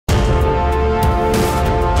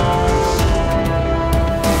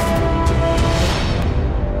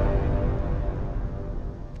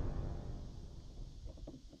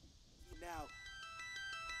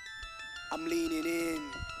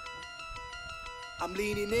I'm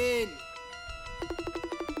leaning in,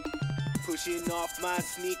 pushing off my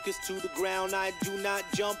sneakers to the ground. I do not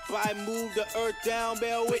jump, I move the earth down.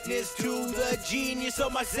 Bear witness to the genius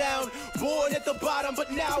of my sound. Born at the bottom,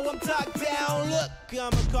 but now I'm top down. Look,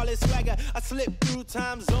 I'ma call it swagger. I slip through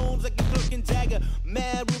time zones like a cloak and dagger.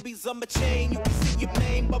 Mad rubies on my chain, you can see your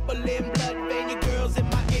name bubbling, blood vein. Your girl's in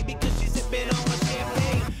my ear because she's sipping on my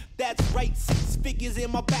champagne. That's right, 6 figures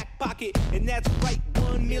in my back pocket. And that's right,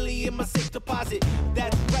 1 million in my safe deposit.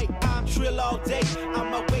 That's right, I'm trill all day.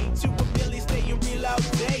 On my way to a million, staying real all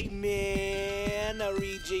day. Man, I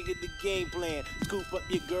rejiggered the game plan. Scoop up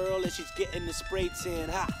your girl and she's getting the spray tan.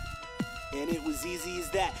 Ha! And it was easy as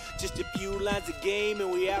that. Just a few lines of game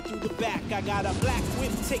and we out through the back. I got a black whip,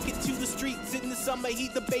 take it to the streets in the summer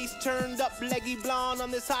heat. The bass turned up, leggy blonde on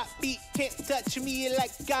this hot beat. Can't touch me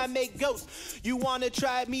like I make ghosts. You wanna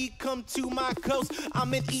try me, come to my coast.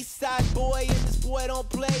 I'm an east side boy and this boy don't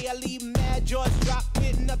play. I leave mad jaws drop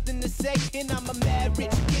with nothing to say. And I'm a mad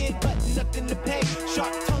rich kid but nothing to pay.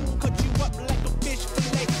 Sharp tongue cut you up like a fish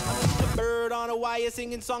fillet. I'm just a bird on a wire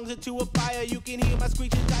singing songs into a fire. You can hear my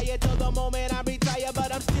screeching tire till the moment I retire,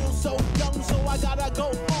 but I'm still so young, so I gotta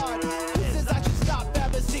go hard. Who says I should stop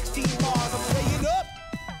having 16 bars? I'm staying up,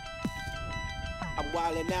 I'm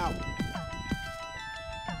wilding out,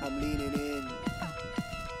 I'm leaning in,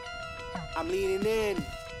 I'm leaning in,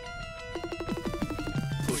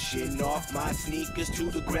 pushing off my sneakers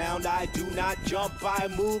to the ground. I do not jump, I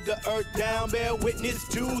move the earth down. Bear witness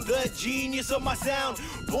to the genius of my sound.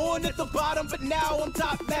 Born at the bottom, but now I'm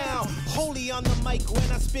top bound. Holy on the mic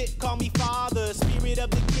when I spit, call me father. Spirit of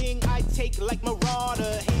the king, I take like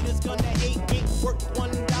marauder. Haters gonna hate, ain't worth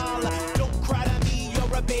 $1. Don't cry to me,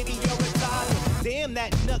 you're a baby, you're a toddler. Damn,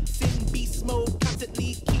 that nuts in beast mode,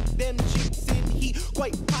 constantly keep them chicks in heat.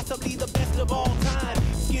 Quite possibly the best of all time.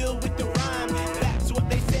 Skill with the rhyme, that's what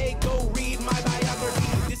they say, go read my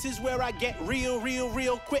biography. This is where I get real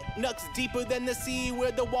quick. Nuts deeper than the sea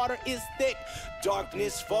where the water is thick.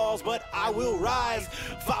 Darkness falls, but I will rise.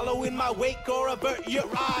 Follow in my wake or avert your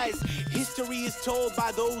eyes. History is told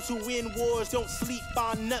by those who win wars. Don't sleep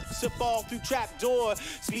on nuts or fall through trapdoor.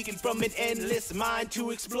 Speaking from an endless mind to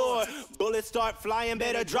explore. Bullets start flying,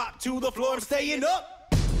 better drop to the floor. I'm staying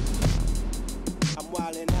up, I'm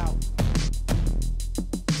wilding out,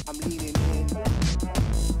 I'm leaning in,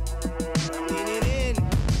 I'm leaning in,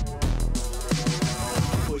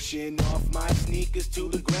 pushing off my sneakers to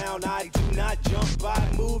the ground. I do not jump, I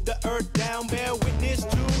move the earth down. Bear witness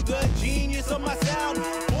to the genius of my sound.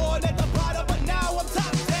 Born at the bottom, but now I'm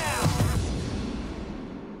top down.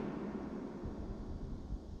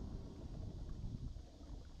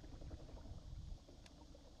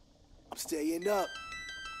 I'm staying up,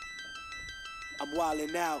 I'm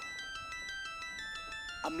wilding out,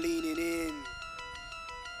 I'm leaning in,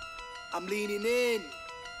 I'm leaning in,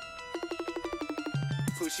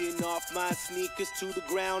 pushing off my sneakers to the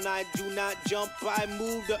ground. I do not jump, I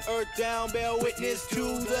move the earth down. Bear witness to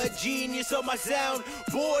the genius of my sound.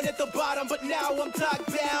 Born at the bottom, but now I'm top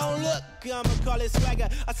down. Look, I'ma call it swagger.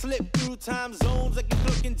 I slip through time zones like a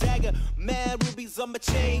cloak and dagger. Mad rubies on my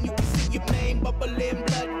chain, you can see your name bubbling,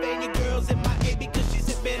 blood vein. Your girl's in my ear because she's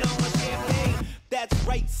sipping on my champagne. That's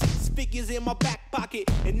right, 6 figures in my back pocket.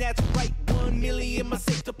 And that's right, 1 million in my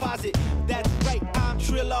safe deposit. That's right, I'm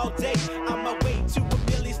trill all day. On my way to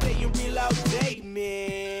a million, staying real all day.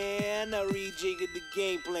 Man, I rejiggered the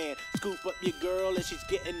game plan. Scoop up your girl and she's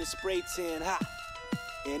getting the spray tan. Ha!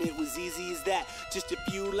 And it was easy as that. Just a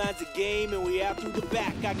few lines of game and we out through the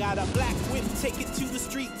back. I got a black whip, take it to the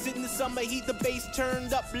streets in the summer heat. The bass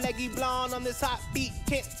turned up, leggy blonde on this hot beat.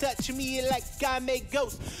 Can't touch me like I make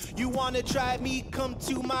ghosts. You wanna try me, come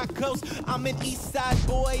to my coast. I'm an east side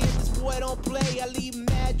boy and this boy don't play. I leave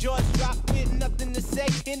mad jaws drop with nothing to say.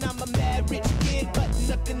 And I'm a mad rich kid but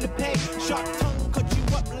nothing to pay. Sharp tongue cut you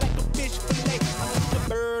up like a fish fillet. I'm just a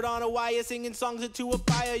bird on a wire singing songs into a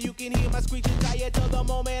fire. You can hear my screeching tire till the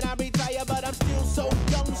moment I retire, but I'm still so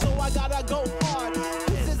young, so I gotta go hard.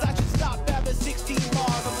 Who says I should stop having 16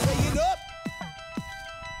 bars? I'm staying up,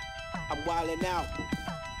 I'm wilding out,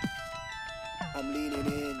 I'm leaning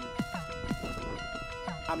in,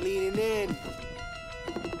 I'm leaning in,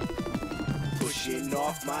 pushing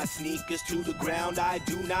off my sneakers to the ground. I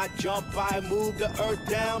do not jump, I move the earth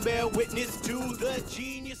down. Bear witness to the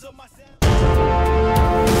genius of my sound.